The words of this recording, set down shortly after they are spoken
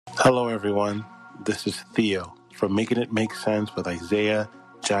Hello, everyone. This is Theo from Making It Make Sense with Isaiah,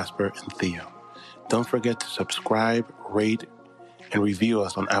 Jasper, and Theo. Don't forget to subscribe, rate, and review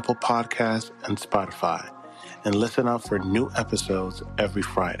us on Apple Podcasts and Spotify, and listen out for new episodes every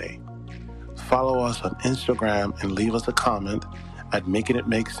Friday. Follow us on Instagram and leave us a comment at Making It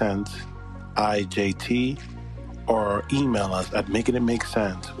Make Sense IJT, or email us at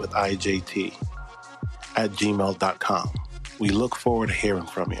makingitmakesense with IJT at gmail.com. We look forward to hearing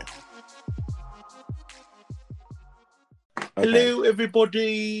from you. Hello,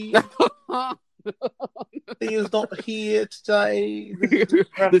 everybody. Theo's not here today.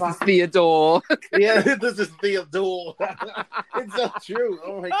 This is Theodore. Yeah, this is Theodore. It's so true.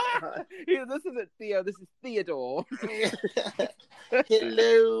 Oh my god. This isn't Theo. This is Theodore.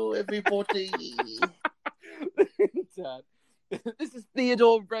 Hello, everybody. Dad. This is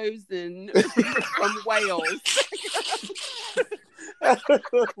Theodore Rosen from Wales. Oh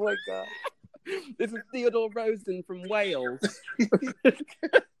my god. This is Theodore Rosen from Wales.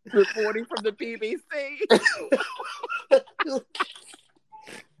 Reporting from the BBC.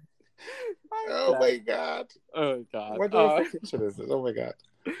 Oh my god. Oh god. What notification is this? Oh my god.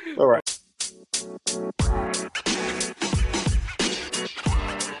 All right.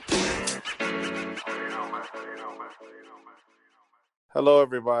 Hello,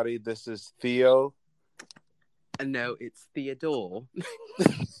 everybody. This is Theo. No, it's Theodore.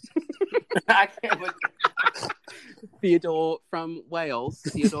 I can't wait. Theodore from Wales.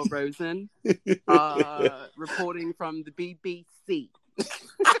 Theodore Rosen. Reporting from the BBC.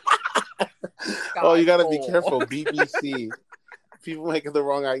 Oh, you gotta be careful. BBC. People making the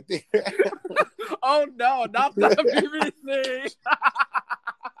wrong idea. Oh no, not the BBC.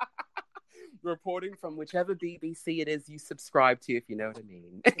 Reporting from whichever BBC it is you subscribe to, if you know what I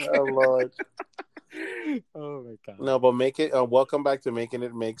mean. Oh Lord. Oh my god. No, but welcome back to Making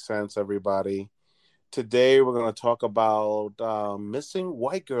It Make Sense, everybody. Today we're going to talk about missing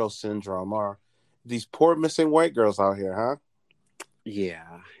white girl syndrome, or these poor missing white girls out here, huh?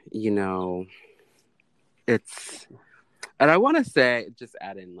 Yeah, it's, and I want to say, just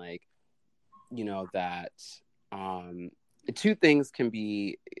add in, like, that two things can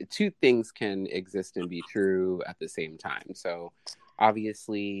exist and be true at the same time. So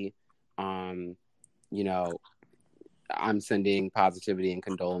obviously, I'm sending positivity and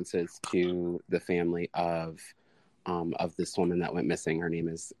condolences to the family of this woman that went missing. Her name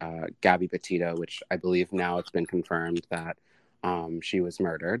is Gabby Petito, which I believe now it's been confirmed that she was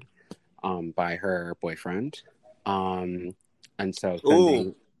murdered by her boyfriend. And so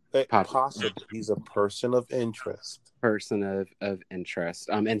possibly he's a person of interest. Person of interest.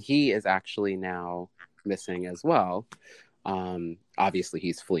 And he is actually now missing as well. Obviously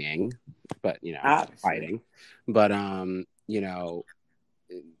he's fleeing, but fighting. But and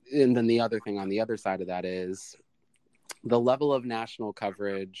then the other thing on the other side of that is the level of national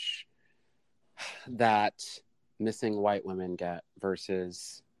coverage that missing white women get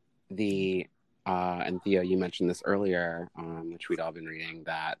versus the and Theo, you mentioned this earlier, which we'd all been reading,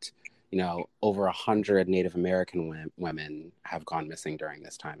 that over 100 Native American women have gone missing during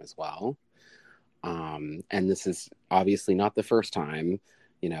this time as well. And this is obviously not the first time,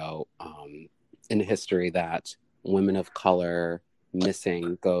 in history that women of color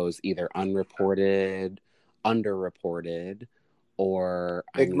missing goes either unreported, underreported, or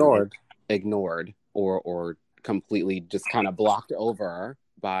ignored, or completely just kind of blocked over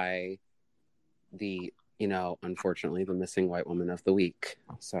by the, unfortunately, the missing white woman of the week.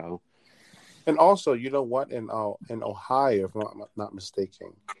 So, and also, you know what, in Ohio, if I'm not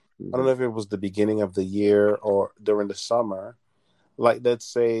mistaken, I don't know if it was the beginning of the year or during the summer, like, let's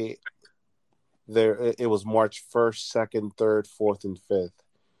say it was March 1st, 2nd, 3rd, 4th, and 5th.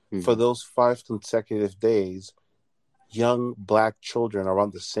 Mm-hmm. For those 5 consecutive days, young Black children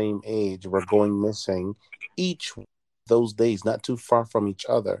around the same age were going missing each those days, not too far from each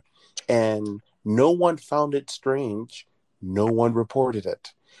other. And no one found it strange. No one reported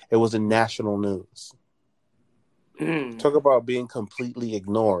it. It was in national news. Talk about being completely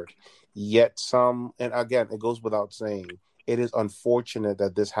ignored. Yet some, and again, it goes without saying, it is unfortunate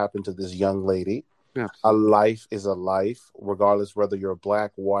that this happened to this young lady. Yeah. A life is a life, regardless whether you're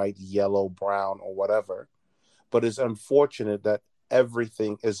black, white, yellow, brown, or whatever. But it's unfortunate that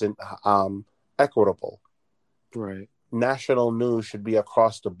everything isn't equitable. Right. National news should be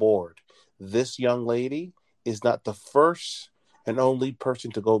across the board. This young lady is not the first and only person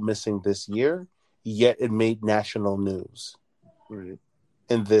to go missing this year, yet it made national news. Right.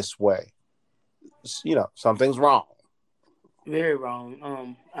 In this way. Something's wrong. Very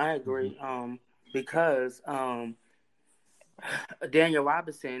wrong. I agree. Because Daniel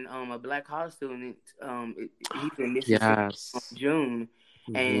Robinson, a black college student, he's been missing since Yes. June,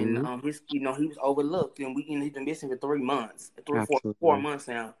 and Mm-hmm. he was overlooked, and he's been missing for 3 months, four Absolutely. months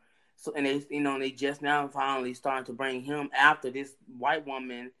now. So, and they just now finally starting to bring him after this white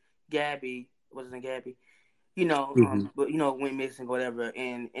woman, Gabby, wasn't it Gabby? Mm-hmm. But went missing, whatever.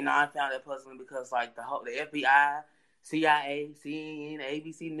 And I found that puzzling because like the FBI, CIA, CNN,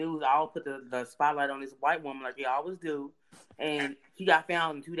 ABC News all put the spotlight on this white woman like they always do, and she got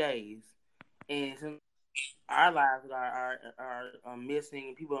found in 2 days. And since our lives are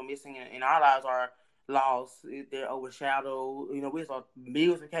missing, people are missing, and our lives are lost, they're overshadowed. We saw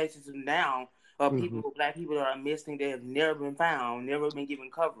millions of cases now of Mm-hmm. black people that are missing. They have never been found, never been given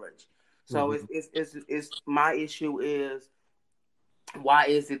coverage. So Mm-hmm. it's my issue is why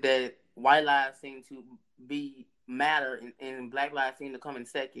is it that white lives seem to be matter and black lives seem to come in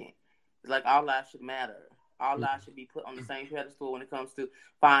second? It's like all lives should matter. All lives should be put on the same pedestal when it comes to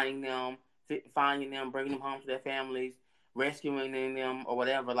finding them, bringing them home to their families, rescuing them, or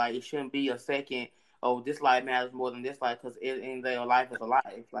whatever. Like it shouldn't be a second. Oh, this life matters more than this life because in their life is a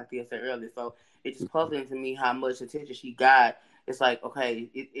life, like they said earlier. So it's just puzzling to me how much attention she got. It's like okay,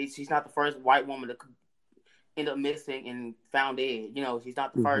 she's not the first white woman to end up missing and found dead. She's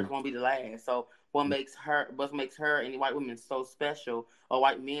not the Mm-hmm. first, won't be the last. So what makes her and the white women so special, or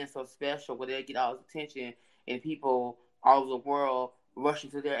white men so special, where they get all this attention and people all over the world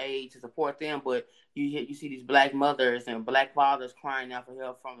rushing to their aid to support them, but you see these black mothers and black fathers crying out for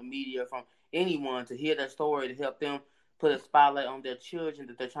help from the media, from anyone to hear their story to help them put a spotlight on their children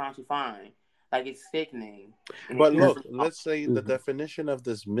that they're trying to find. Like it's sickening, and it But pisses look, me off. let's say the Mm-hmm. definition of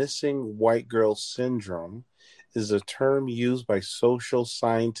this missing white girl syndrome is a term used by social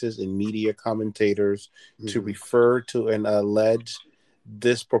scientists and media commentators to Mm-hmm. refer to an alleged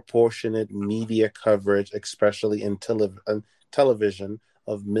disproportionate media coverage, especially in television,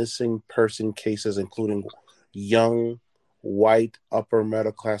 of missing person cases, including young, white, upper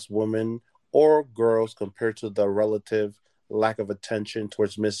middle class women or girls, compared to the relative lack of attention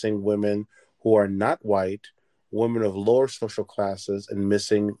towards missing women who are not white, women of lower social classes, and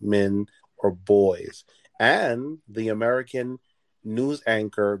missing men or boys. And the American news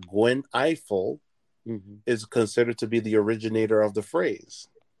anchor Gwen Ifill Mm-hmm. is considered to be the originator of the phrase.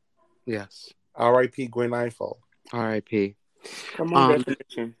 Yes. R.I.P. Gwen Ifill. R.I.P. Come on, Um,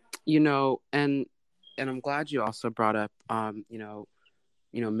 definition. and I'm glad you also brought up,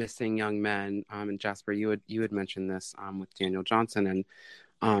 missing young men. And Jasper, you had mentioned this with Daniel Johnson,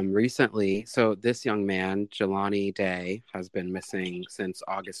 and recently, so this young man, Jelani Day, has been missing since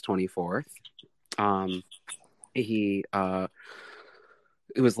August 24th. He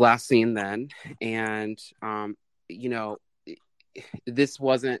it was last seen then, and you know, this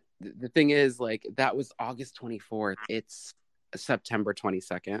wasn't the thing is like that was August 24th. It's September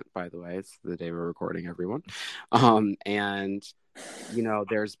 22nd, by the way. It's the day we're recording, everyone. And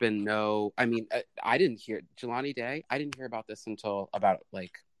there's been no, I didn't hear Jelani Day. I didn't hear about this until about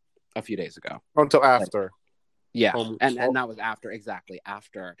like a few days ago. Until Like, after. yeah. And that was after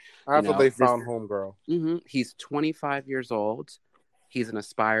After they this. found Homegirl. He's 25 years old. He's an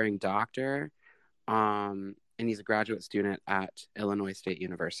aspiring doctor. And he's a graduate student at Illinois State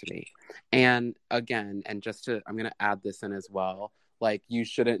University. And again, I'm going to add this in as well. Like, you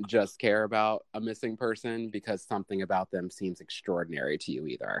shouldn't just care about a missing person because something about them seems extraordinary to you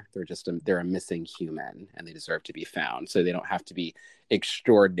either. They're a missing human and they deserve to be found. So they don't have to be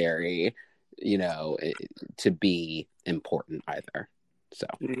extraordinary, to be important either. So,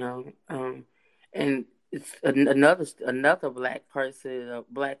 And it's another black person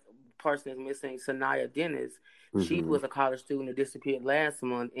is missing. Sanaya Dennis. She was a college student that disappeared last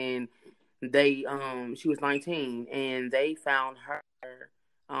month, and she was 19, and they found her.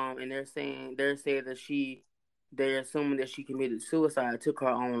 And they're saying that they're assuming that she committed suicide,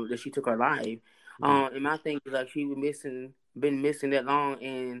 that she took her life. And my thing is like she was been missing that long,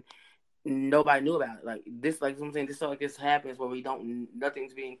 and nobody knew about it. Like this, like I'm saying, this stuff like this happens where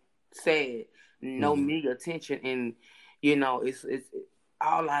nothing's being said, no media attention, and it's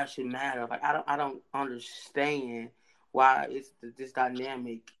all lives should matter. Like I don't understand why it's this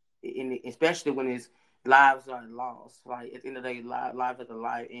dynamic, especially when it's lives are lost. Like at the end of the day, life is a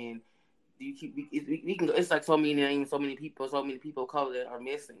life, and you keep we can go. It's like so many names, so many people of color that are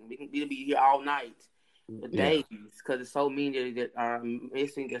missing. We'll be here all night, yeah. days, because it's so many that are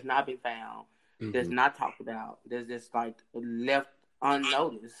missing, that's not been found, that's not talked about, that's just like left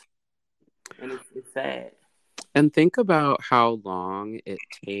unnoticed, and it's sad. And think about how long it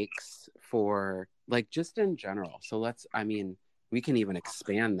takes for, like, just in general. So we can even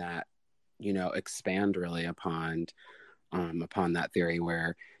expand that, expand really upon upon that theory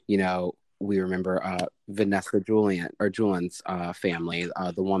where, you know, we remember Vanessa Julian's family,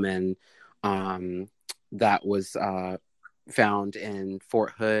 the woman that was found in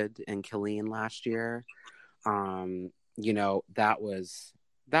Fort Hood and Killeen last year. You know, that was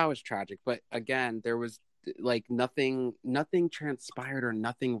tragic. But again, there was like nothing transpired or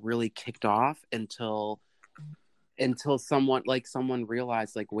nothing really kicked off until someone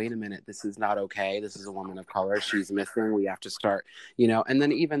realized, like, wait a minute, this is not okay. This is a woman of color. She's missing. We have to start, you know, and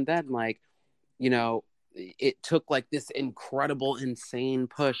then even then, like, you know, it took like this incredible, insane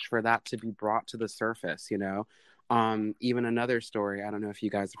push for that to be brought to the surface, you know. Even another story, I don't know if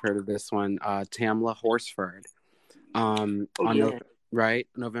you guys have heard of this one, Tamla Horsford. Right,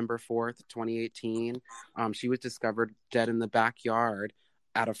 November 4th, 2018. She was discovered dead in the backyard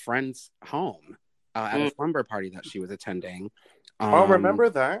at a friend's home at a slumber party that she was attending. Oh, remember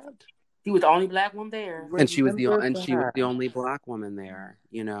that? She was the only black one there, and she was the only black woman there.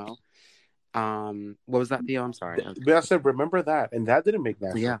 You know, what was that, Theo? I'm sorry. But I said, remember that, and that didn't make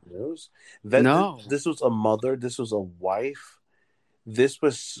national news. This was a mother. This was a wife. This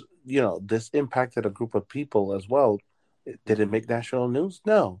was, you know, this impacted a group of people as well. Did it make national news?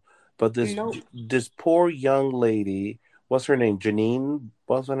 No. But this poor young lady, what's her name? Janine,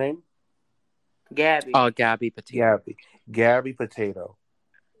 what's her name? Gabby. Oh, Gabby Petito. Gabby Petito.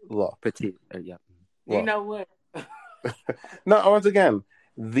 Look. Petito, yeah. Look. You know what? No, once again,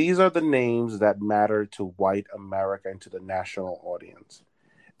 these are the names that matter to white America and to the national audience.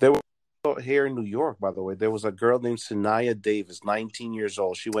 There was here in New York, by the way, there was a girl named Sanaya Davis, 19 years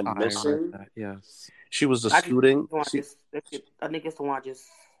old. She went missing. Yes. She was a student. I think it's the one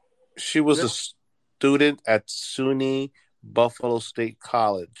She was a student at SUNY Buffalo State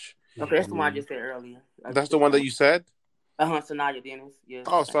College. Okay, that's the one I just said earlier. That's the one that you said? Sanaya Dennis. Yes.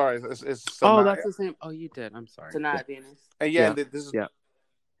 Oh, sorry. It's Sanaya. Oh, that's the same. Oh, you did. I'm sorry. Sanaya Dennis. And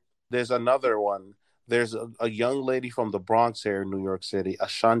there's another one. There's a young lady from the Bronx here in New York City,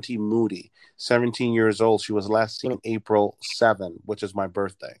 Ashanti Moody, 17 years old. She was last seen April 7, which is my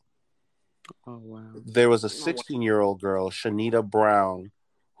birthday. Oh, wow. There was a 16-year-old girl, Shanita Brown,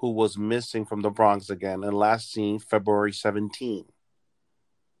 who was missing from the Bronx again and last seen February 17.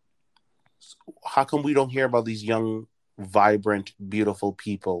 So how come we don't hear about these young, vibrant, beautiful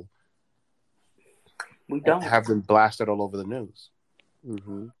people? We don't. Have been blasted all over the news.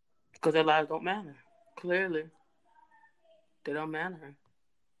 Mm-hmm. Because their lives don't matter. Clearly, they don't matter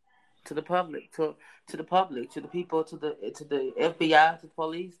to the public, to the public, to the people, to the FBI, to the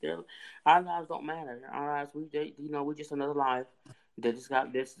police. Our lives don't matter. Our lives, we're just another life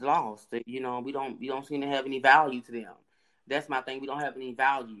that's lost. You know, we don't seem to have any value to them. That's my thing. We don't have any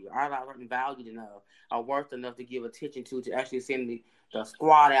value. Our lives aren't valued enough, or worth enough to give attention to actually send the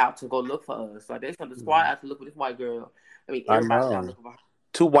squad out to go look for us. Like they sent the squad out to look for this white girl. I mean, everybody's out looking for her.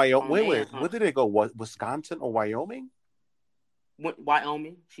 To Wyoming. Wait. Where did they go? What, Wisconsin or Wyoming?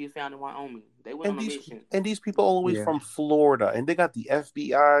 Wyoming. She was found in Wyoming. They went on a mission. And these people all the way from Florida, and they got the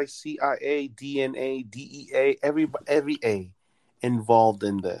FBI, CIA, DNA, DEA, every A involved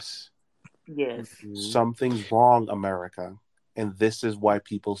in this. Yes. Something's wrong, America, and this is why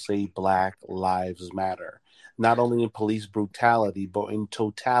people say Black Lives Matter, not only in police brutality but in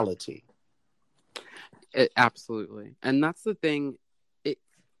totality. Absolutely, and that's the thing.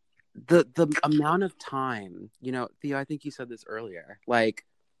 The amount of time, you know, Theo, I think you said this earlier, like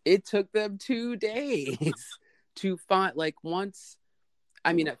it took them 2 days to find, like, once,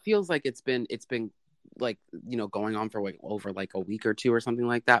 I mean, it feels like it's been like, you know, going on for like over like a week or two or something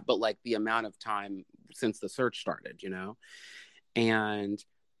like that, but like the amount of time since the search started, you know. And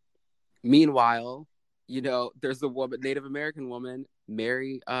meanwhile, you know, there's the woman, Native American woman,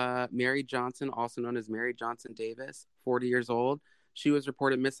 Mary Johnson, also known as Mary Johnson Davis, 40 years old. She was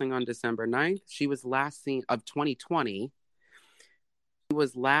reported missing on December 9th. She was last seen of 2020. She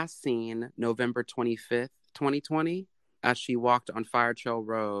was last seen November 25th, 2020, as she walked on Fire Trail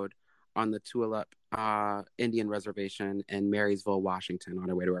Road on the Tulalip Indian Reservation in Marysville, Washington, on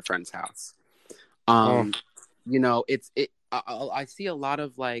her way to her friend's house. You know, I see a lot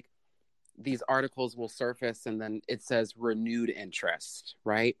of like these articles will surface and then it says renewed interest,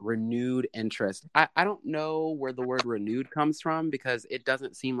 right? Renewed interest. I don't know where the word renewed comes from because it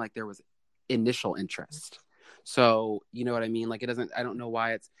doesn't seem like there was initial interest. So, you know what I mean? Like I don't know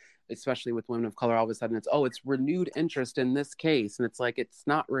why it's, especially with women of color, all of a sudden it's renewed interest in this case. And it's like, it's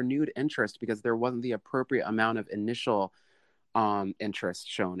not renewed interest because there wasn't the appropriate amount of initial interest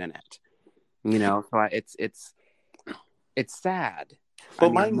shown in it. You know, so it's sad.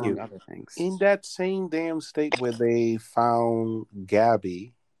 But mind you, other things, in that same damn state where they found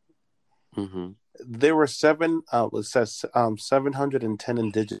Gabby, Mm-hmm. There were 710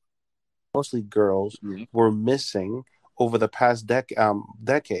 indigenous, mostly girls, were missing over the past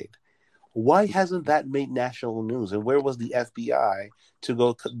decade. Why hasn't that made national news? And where was the FBI to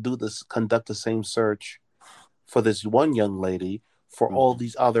go conduct the same search for this one young lady, for all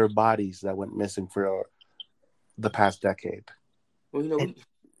these other bodies that went missing for the past decade? Well, you know,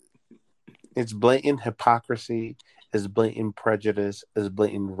 It's blatant hypocrisy, it's blatant prejudice, it's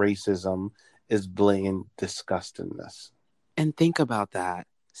blatant racism, it's blatant disgustingness. And think about that.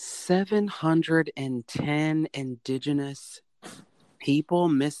 710 indigenous people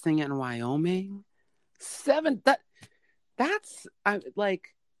missing in Wyoming. That's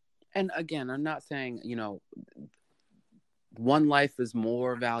like, and again, I'm not saying, one life is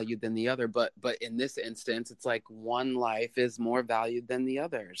more valued than the other, but in this instance, it's like one life is more valued than the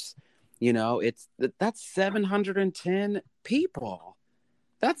others. That's 710 people.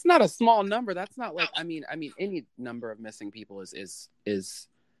 That's not a small number. That's not like, I mean, any number of missing people is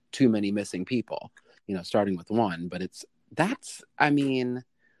too many missing people, starting with one, but that's and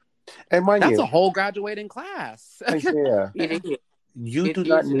mind that's you, a whole graduating class. Isaiah, you do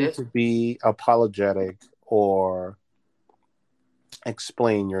not need to be apologetic or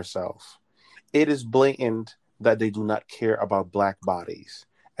explain yourself. It is blatant that they do not care about Black bodies.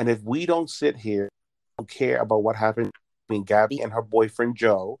 And if we don't sit here and care about what happened between Gabby and her boyfriend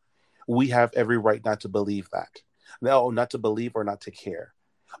Joe, we have every right not to believe that. No, not to believe or not to care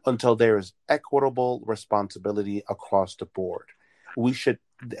until there is equitable responsibility across the board. We should,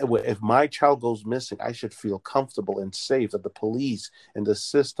 if my child goes missing, I should feel comfortable and safe that the police and the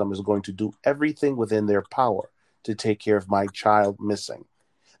system is going to do everything within their power to take care of my child missing.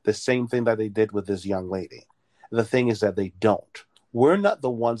 The same thing that they did with this young lady. The thing is that they don't. We're not the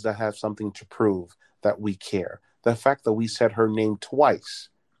ones that have something to prove that we care. The fact that we said her name twice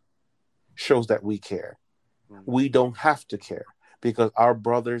shows that we care. We don't have to care because our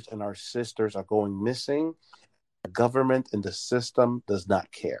brothers and our sisters are going missing. The government and the system does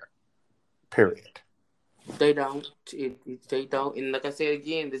not care. Period. They don't. They don't. And like I said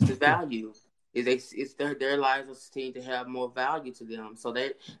again, this is value. It's their lives seem to have more value to them. So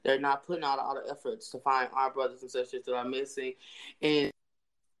they're not putting out all the efforts to find our brothers and sisters that are missing, and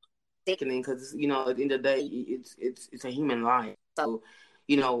sickening because at the end of the day, it's a human life. So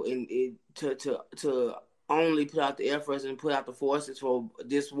and to only put out the efforts and put out the forces for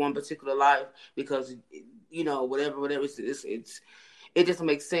this one particular life because whatever it just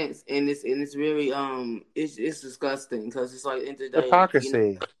makes sense, and it's very it's disgusting because it's like in the day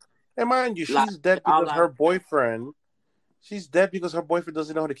hypocrisy. And mind you, she's dead because her boyfriend. She's dead because her boyfriend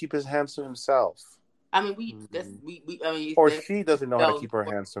doesn't know how to keep his hands to himself. I mean, she doesn't know how to keep her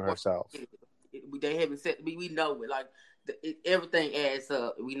hands to herself. They haven't said we know it. Like everything adds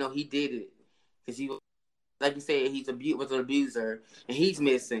up. We know he did it because he, like you said, was an abuser and he's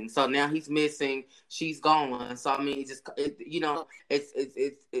missing. So now he's missing. She's gone. So I mean, it's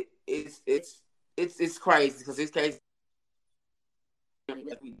crazy because this case.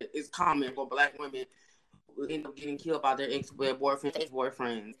 It's common for Black women who end up getting killed by their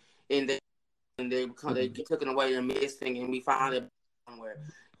ex-boyfriends, and they get taken away and missing, and we find it somewhere.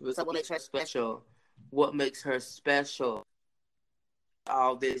 So what makes her special? What makes her special?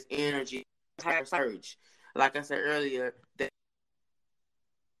 All this energy, her search. Like I said earlier, that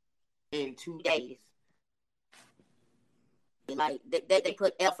in 2 days, like they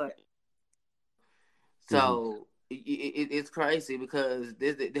put effort. So. It's crazy because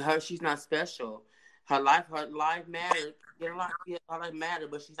she's not special. Her life matters. Her life matters,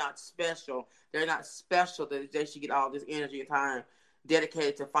 but she's not special. They're not special that they should get all this energy and time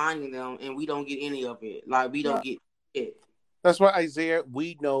dedicated to finding them, and we don't get any of it. Like we don't get it. That's why Isaiah.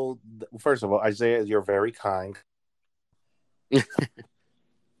 We know. First of all, Isaiah, you're very kind,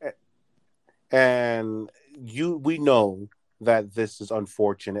 and we know that this is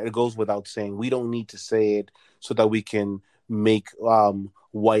unfortunate. It goes without saying. We don't need to say it so that we can make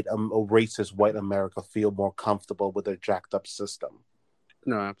racist white America feel more comfortable with their jacked up system.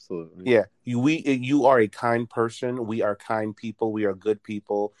 No, absolutely. Yeah, you are a kind person. We are kind people. We are good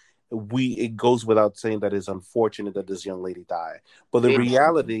people. It goes without saying that it's unfortunate that this young lady died. But the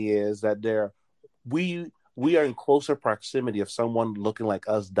reality is that we are in closer proximity of someone looking like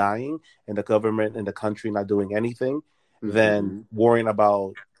us dying and the government and the country not doing anything than worrying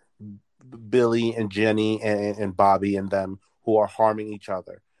about Billy and Jenny and Bobby and them who are harming each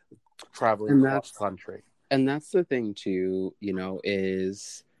other, traveling across country. And that's the thing too,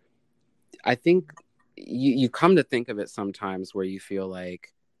 is I think you come to think of it sometimes where you feel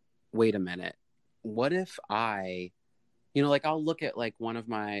like, wait a minute, what if I You know, like I'll look at like one of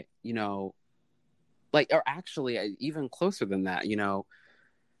my, you know, like, or actually even closer than that, you know,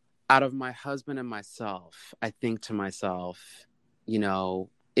 out of my husband and myself, I think to myself, you know,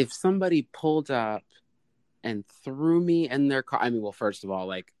 if somebody pulled up and threw me in their car, I mean, well, first of all,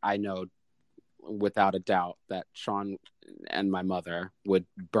 like I know without a doubt that Sean and my mother would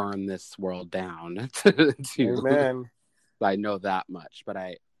burn this world down Amen. I know that much, but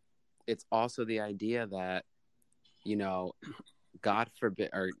it's also the idea that, you know, God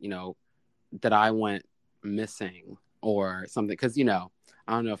forbid, or, you know, that I went missing or something. Cause you know,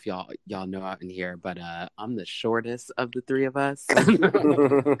 I don't know if y'all know out in here, but I'm the shortest of the three of us.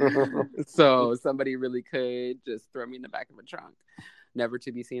 So somebody really could just throw me in the back of a trunk, never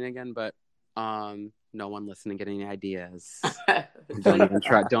to be seen again. But no one listening get any ideas. Don't even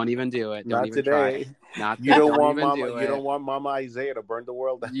try. Don't even do it. Don't Not even today. try. Not You don't want even Mama. do You it. don't want Mama Isaiah to burn the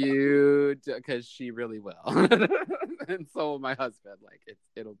world down. Because she really will, and so will my husband. Like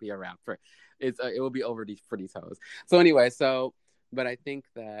it'll be around for it will be over for these hoes. So anyway, but I think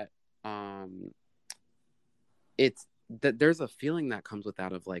that it's that there's a feeling that comes with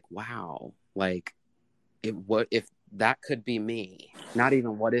that of like, wow, like what if that could be me? Not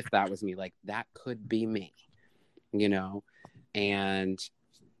even what if that was me, like that could be me, you know, and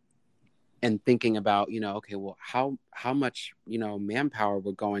thinking about, you know, okay, well, how much, you know, manpower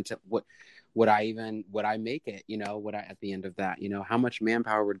would go into would I make it, you know, would I at the end of that, you know, how much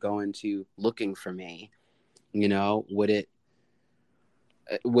manpower would go into looking for me, you know, would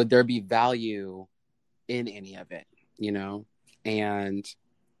there be value in any of it, you know? And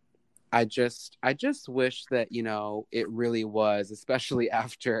I just wish that, you know, it really was, especially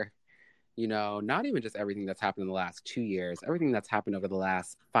after, you know, not even just everything that's happened in the last 2 years, everything that's happened over the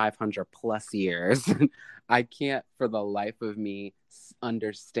last 500 plus years. I can't for the life of me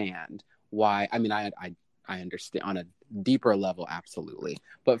understand why. I mean, I understand on a deeper level, absolutely.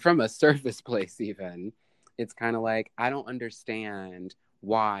 But from a surface place, even, it's kind of like, I don't understand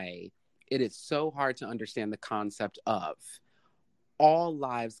why it is so hard to understand the concept of all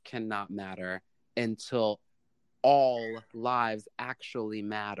lives cannot matter until all lives actually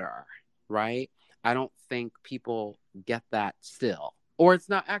matter, right? I don't think people get that still. Or it's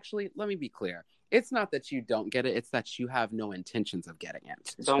not actually, let me be clear. It's not that you don't get it, it's that you have no intentions of getting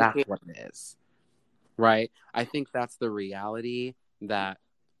it. That's what it is, right? I think that's the reality that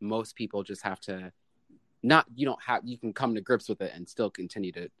most people just have to you can come to grips with it and still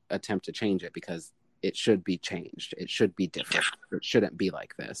continue to attempt to change it because it should be changed. It should be different. It shouldn't be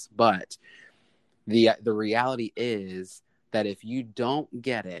like this. But the reality is that if you don't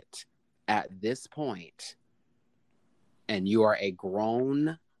get it at this point and you are a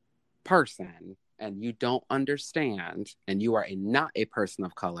grown person and you don't understand and you are not a person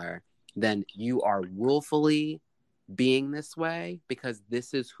of color, then you are willfully being this way because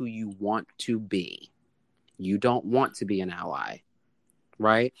this is who you want to be. You don't want to be an ally,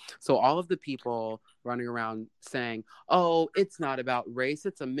 right? So all of the people running around saying, oh, it's not about race,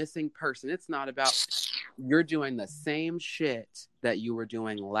 it's a missing person, it's not about, you're doing the same shit that you were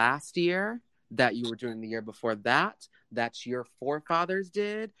doing last year, that you were doing the year before that your forefathers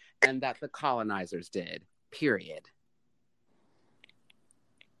did, and that the colonizers did, period.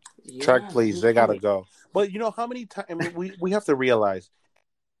 Chuck, please, they gotta go. But you know how many times, I mean, we have to realize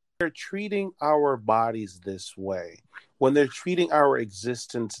they're treating our bodies this way. When they're treating our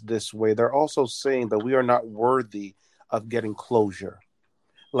existence this way, they're also saying that we are not worthy of getting closure.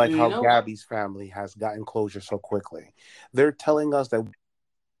 Like how Gabby's family has gotten closure so quickly. They're telling us that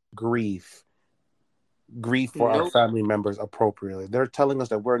grief for our family members appropriately. They're telling us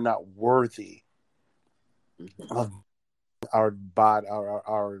that we're not worthy of our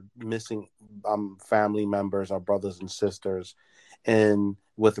missing family members, our brothers and sisters, and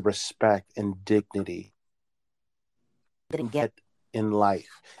with respect and dignity didn't get in life.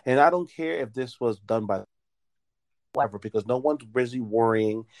 And I don't care if this was done by whatever, because no one's busy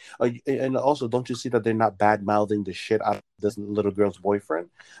worrying. And also, don't you see that they're not bad mouthing the shit out of this little girl's boyfriend?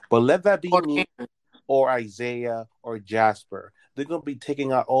 But let that be me or Isaiah or Jasper. They're gonna be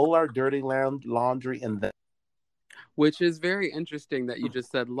taking out all our dirty laundry and then. Which is very interesting that you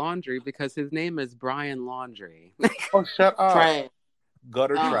just said laundry, because his name is Brian Laundrie. Oh, shut up. Trash.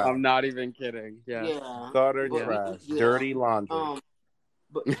 Gutter trash. I'm not even kidding. Yes. Yeah. Gutter trash. Dirty laundry.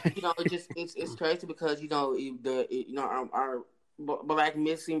 But you know, it's crazy because you know our black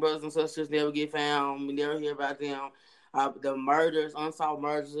missing brothers and sisters never get found. We never hear about them. The unsolved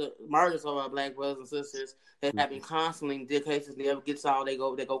murders of our black brothers and sisters that have been constantly. Their cases never get solved. They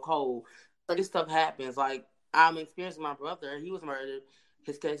go cold. So this stuff happens. Like I'm experiencing my brother. He was murdered.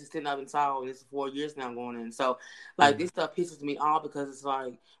 his case is still not been solved. It's 4 years now going in. So, like, this stuff pisses me off because it's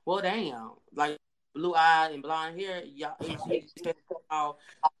like, well, damn. Like, blue eyed and blonde hair, y'all, the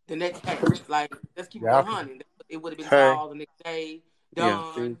next case. Like, let's keep it Yeah. 100. It would have been Hey. solved the next day.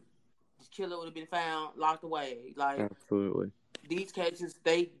 Yeah, Done. The killer would have been found, locked away. Like, absolutely. these cases,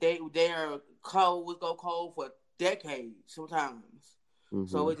 they're cold, go cold for decades sometimes.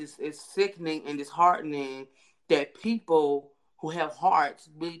 So it's sickening and disheartening that people who have hearts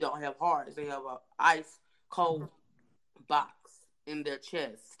really don't have hearts. They have a ice cold box in their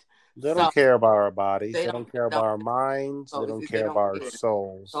chest. They don't care about our bodies. They don't care about our minds. So they don't care about our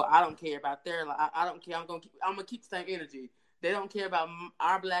souls. So I don't care about their life. I don't care. I'm gonna keep the same energy. They don't care about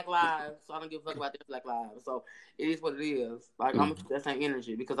our black lives, so I don't give a fuck about their black lives. So it is what it is. Like, I'm gonna keep that same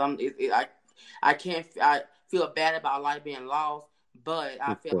energy because I can't. I feel bad about life being lost, but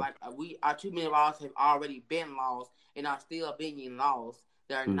I feel like our too many lives have already been lost and are still being lost.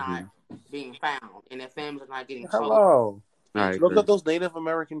 They're not being found, and their families are not getting close. Hello. Look at those Native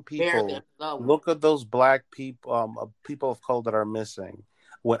American people. Look at those black people, people of color that are missing.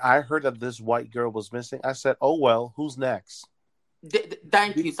 When I heard that this white girl was missing, I said, "Oh well, who's next?"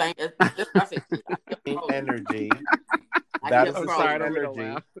 Thank you. Energy. That is the same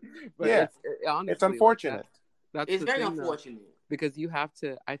energy. But yeah, honestly, it's unfortunate. It's very unfortunate because you have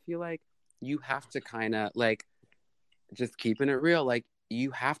to. I feel like you have to kind of like just keeping it real. Like,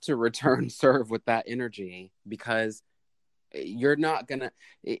 you have to return serve with that energy because you're not gonna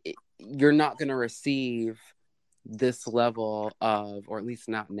receive this level of, or at least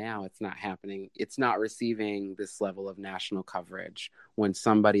not now, it's not happening. It's not receiving this level of national coverage when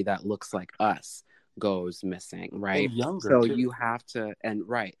somebody that looks like us goes missing, right? And younger, so too. you have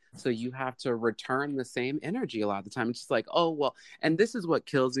to return the same energy a lot of the time. It's just like, oh well, and this is what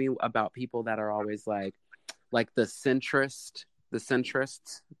kills me about people that are always like the centrists,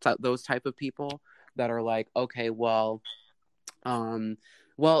 those type of people that are like, okay, well, no,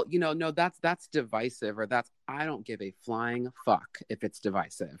 that's divisive, or I don't give a flying fuck if it's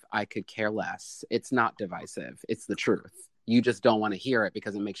divisive. I could care less. It's not divisive. It's the truth. You just don't want to hear it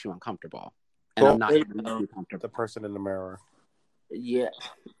because it makes you uncomfortable. And I'm not comfortable. The person in the mirror. Yeah,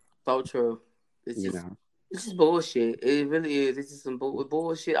 so true. It's just bullshit. It really is. It's just some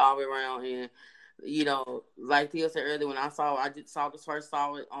bullshit all the way around. And like Tia said earlier, when I just saw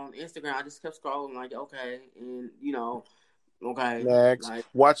it on Instagram. I just kept scrolling, like, okay, and okay. Next, like,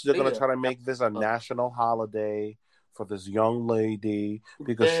 watch. They're gonna try to make this a national holiday for this young lady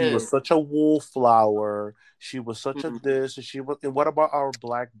because she was such a wallflower. She was such a this. And what about our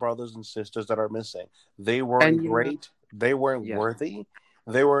black brothers and sisters that are missing? They weren't great. They weren't worthy.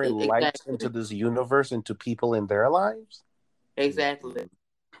 They weren't light into this universe, into people in their lives. Exactly.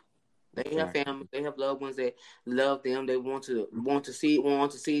 They have family. They have loved ones that love them. They want to see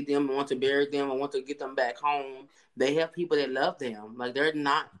them, want to bury them, and want to get them back home. They have people that love them. Like, they're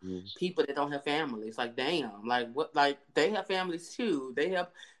not people that don't have families. Like, damn. Like, what? Like, they have families too. They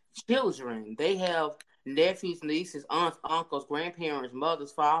have children. They have nephews, nieces, aunts, uncles, grandparents,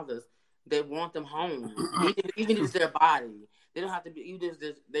 mothers, fathers that want them home. even if it's their body, they don't have to be. Even if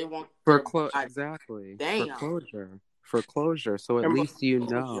they want exactly. Damn. For closure. So at least you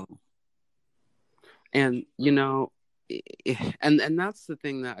know. And and that's the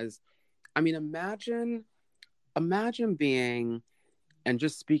thing that is, I mean, imagine being, and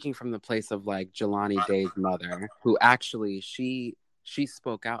just speaking from the place of like Jelani Day's mother, who actually she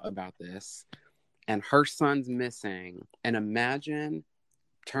spoke out about this, and her son's missing, and imagine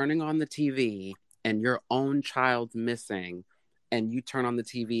turning on the TV and your own child's missing, and you turn on the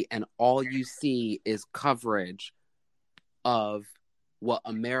TV and all you see is coverage of what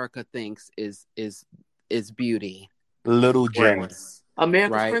America thinks is beauty. Little James.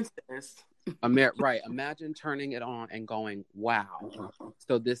 America's princess. Right. Imagine turning it on and going, wow.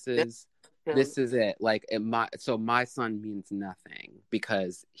 So this is it. Like, my son means nothing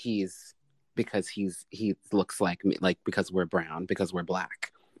because he looks like me, like, because we're brown, because we're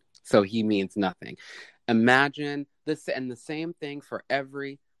black. So he means nothing. Imagine this, and the same thing for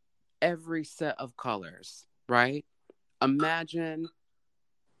every set of colors, right? Imagine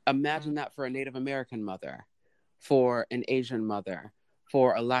that for a Native American mother, for an Asian mother,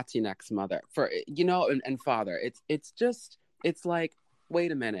 for a Latinx mother, for, and father. It's like,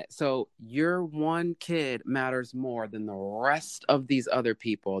 wait a minute. So your one kid matters more than the rest of these other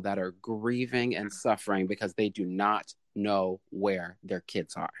people that are grieving and suffering because they do not know where their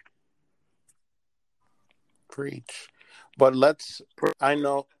kids are. Preach. But let's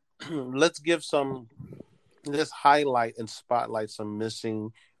highlight and spotlight some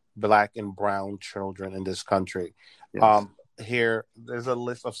missing Black and brown children in this country. Yes. here. There's a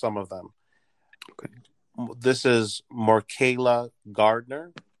list of some of them. Okay. This is Markayla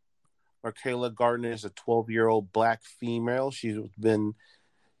Gardner. Markayla Gardner is a 12-year-old black female. She's been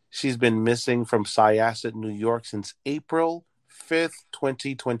missing from Syosset, New York since April 5th,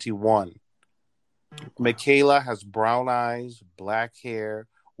 2021. Michaela has brown eyes, black hair,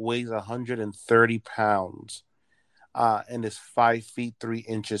 weighs 130 pounds, and is 5 feet 3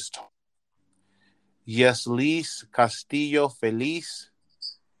 inches tall. Yeslis Castillo Feliz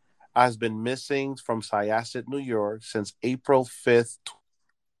has been missing from Syosset, New York since April 5th,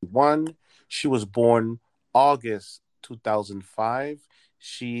 2021. She was born August 2005.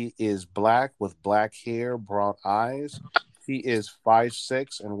 She is black with black hair, brown eyes. She is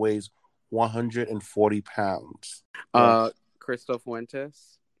 5'6" and weighs 140 pounds. Crystal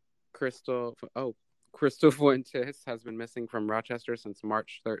Fuentes. Crystal Fuentes has been missing from Rochester since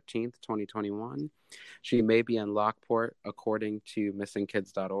March 13th, 2021. She may be in Lockport, according to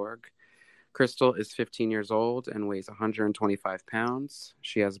missingkids.org. Crystal is 15 years old and weighs 125 pounds.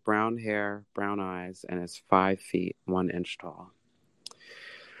 She has brown hair, brown eyes, and is 5 feet 1 inch tall.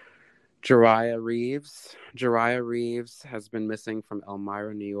 Jariah Reeves. Jariah Reeves has been missing from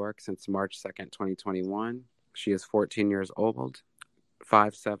Elmira, New York since March 2nd, 2021. She is 14 years old,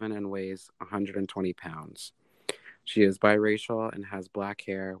 5'7", and weighs 120 pounds. She is biracial and has black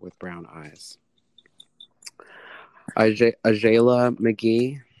hair with brown eyes. Ajayla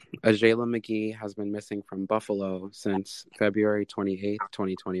McGee. Ajayla McGee has been missing from Buffalo since February 28th,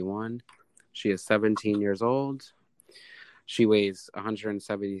 2021. She is 17 years old. She weighs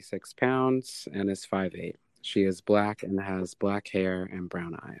 176 pounds and is 5'8". She is black and has black hair and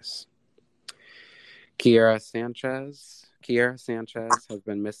brown eyes. Kiera Sanchez has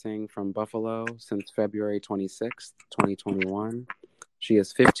been missing from Buffalo since February 26th, 2021. She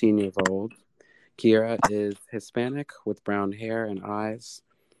is 15 years old. Kiera is Hispanic with brown hair and eyes.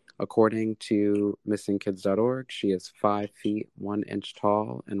 According to missingkids.org, she is 5 feet 1 inch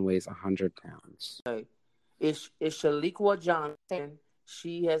tall and weighs 100 pounds. It's Shaliqua Johnson.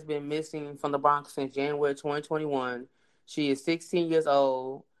 She has been missing from the Bronx since January 2021. She is 16 years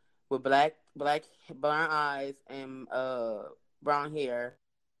old with black brown eyes and brown hair.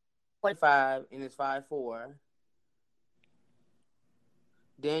 25 and is 5'4".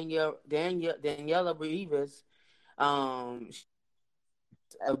 Daniela Rivas have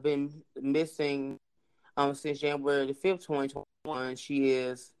been missing since January the 5th, 2021. She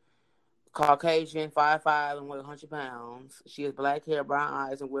is Caucasian, 5'5", and weighs 100 pounds. She has black hair, brown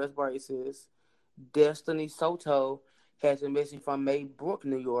eyes, and wears braces. Destiny Soto has been missing from Maybrook,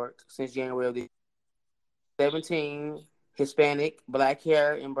 New York since January of the 17, Hispanic, black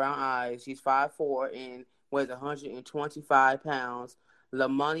hair, and brown eyes. She's 5'4" and weighs 125 pounds.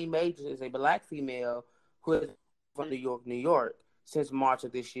 Lamoni Majors is a black female who is from New York, New York since March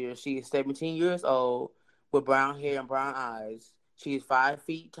of this year. She is 17 years old with brown hair and brown eyes. She is 5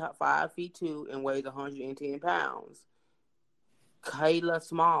 feet 2 and weighs 110 pounds. Kayla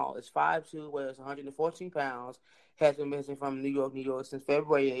Small is 5'2", weighs 114 pounds, has been missing from New York, New York since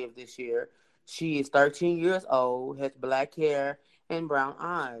February of this year. She is 13 years old, has black hair and brown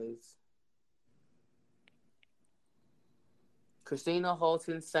eyes. Christina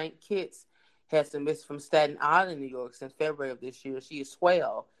Holton St. Kitts has been missing from Staten Island, New York since February of this year. She is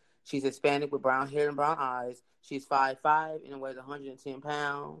 12. She's Hispanic with brown hair and brown eyes. She's 5'5" and weighs 110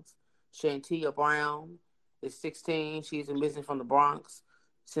 pounds. Shantia Brown is 16. She's been missing from the Bronx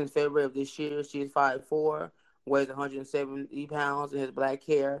since February of this year. She is 5'4", weighs 170 pounds, and has black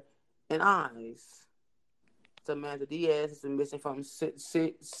hair and eyes. Samantha Diaz has been missing from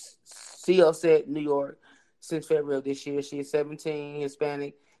Syosset, New York since February of this year. She is 17,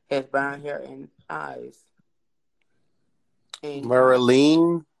 Hispanic, has brown hair and eyes. And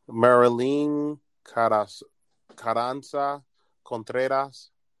Marilyn Carranza Contreras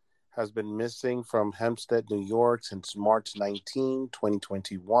has been missing from Hempstead, New York since March 19,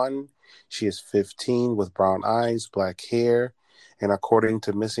 2021. She is 15 with brown eyes, black hair, and according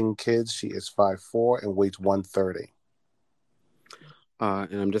to Missing Kids, she is 5'4" and weighs 130.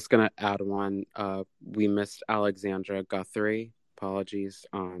 And I'm just going to add one. We missed Alexandra Guthrie. Apologies.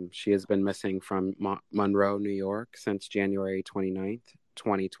 She has been missing from Monroe, New York since January 29th,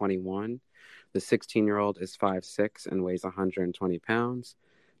 2021. The 16-year-old is 5'6" and weighs 120 pounds.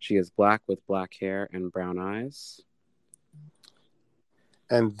 She is black with black hair and brown eyes.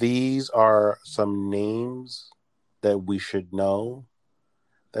 And these are some names that we should know,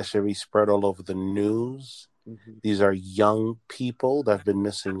 that should be spread all over the news. Mm-hmm. These are young people that have been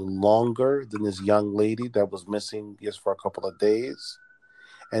missing longer than this young lady that was missing just for a couple of days.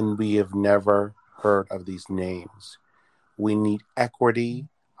 And we have never heard of these names. We need equity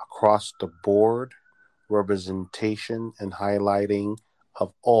across the board, representation and highlighting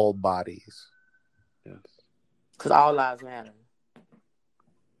of all bodies. Yes. Because all lives matter.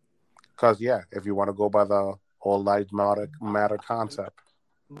 Because, yeah, if you want to go by the all lives matter concept.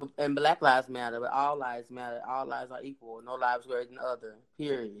 And Black lives matter, but all lives matter. All lives are equal. No lives greater than other.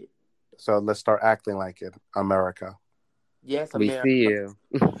 Period. So let's start acting like it, America. Yes, We America. see you.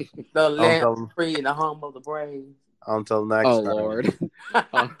 The land free and the home of the brave. Until next time. Lord.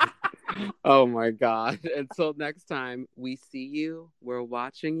 Oh my God. Until next time, we see you, we're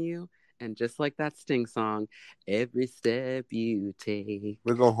watching you, and just like that Sting song, every step you take,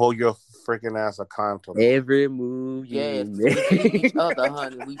 we're going to hold your freaking ass accountable. every move you make. We see each other,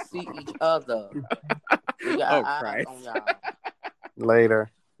 honey. We see each other. We got our eyes Christ. on y'all.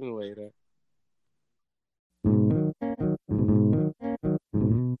 Later.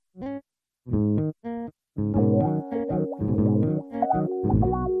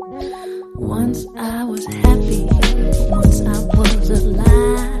 Once I was happy, once I was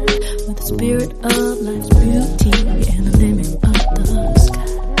alive, with the spirit of life's beauty and the limit of the sky.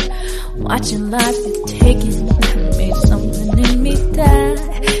 Watching life get taken made something in me die.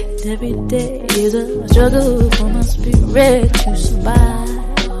 And every day is a struggle for my spirit to survive.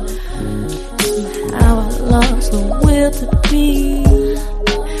 Somehow I lost the will to be,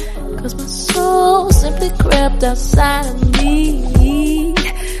 'cause my soul simply crept outside of me.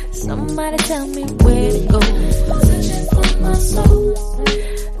 Somebody tell me where to go. Searching for my soul.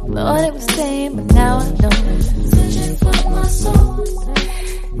 Thought it was staying, but now I don't. Searching for my soul.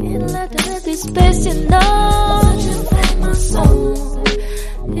 In left an empty space, you know. Searching for my soul.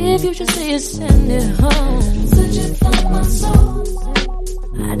 If you just see it, send it home. Searching for my soul.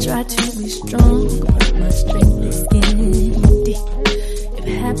 I try to be strong, but my strength is getting deep. If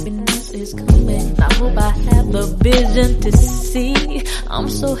happiness is coming, I hope I have the vision to see. I'm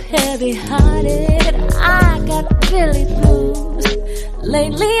so heavy-hearted, I got Billy blues.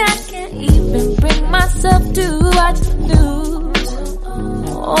 Lately I can't even bring myself to watch the news.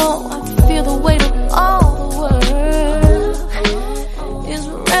 Oh, I feel the weight of all the world is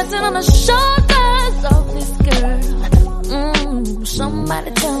resting on the shoulders of this girl.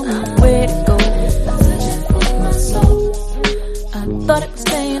 Somebody tell me where to go. Searching for my soul. I thought it was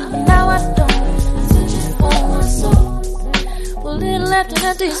staying, now I don't. Searching for my soul. Well, it left an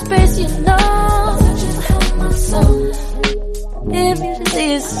empty space, you know. Searching for my soul. If you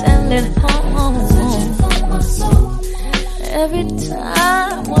see it, send it home. Searching for my soul. Every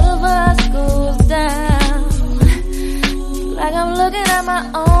time one of us goes down, like I'm looking at my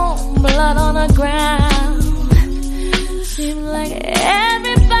own blood on the ground. Seems like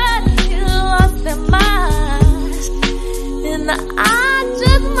everybody lost their minds, and I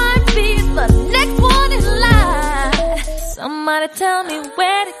just might be the next one in line. Somebody tell me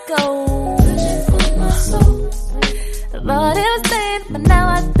where to go. Searching for my soul. Thought it was staying, but now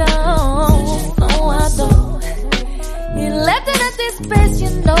I don't. No, I don't. You left it at this space,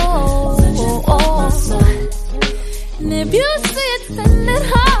 you know. And if you see it, send it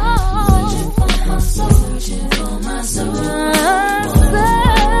home. Searching for my soul.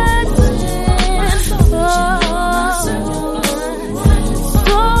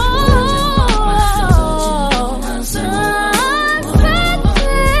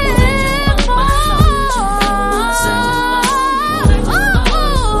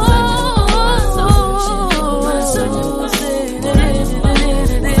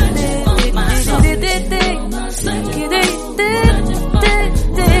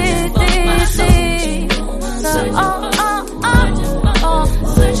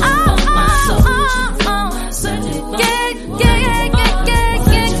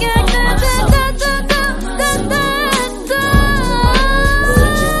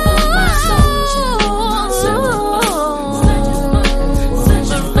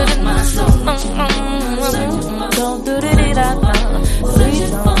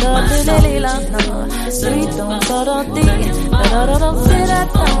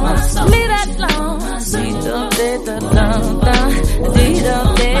 Leave that long.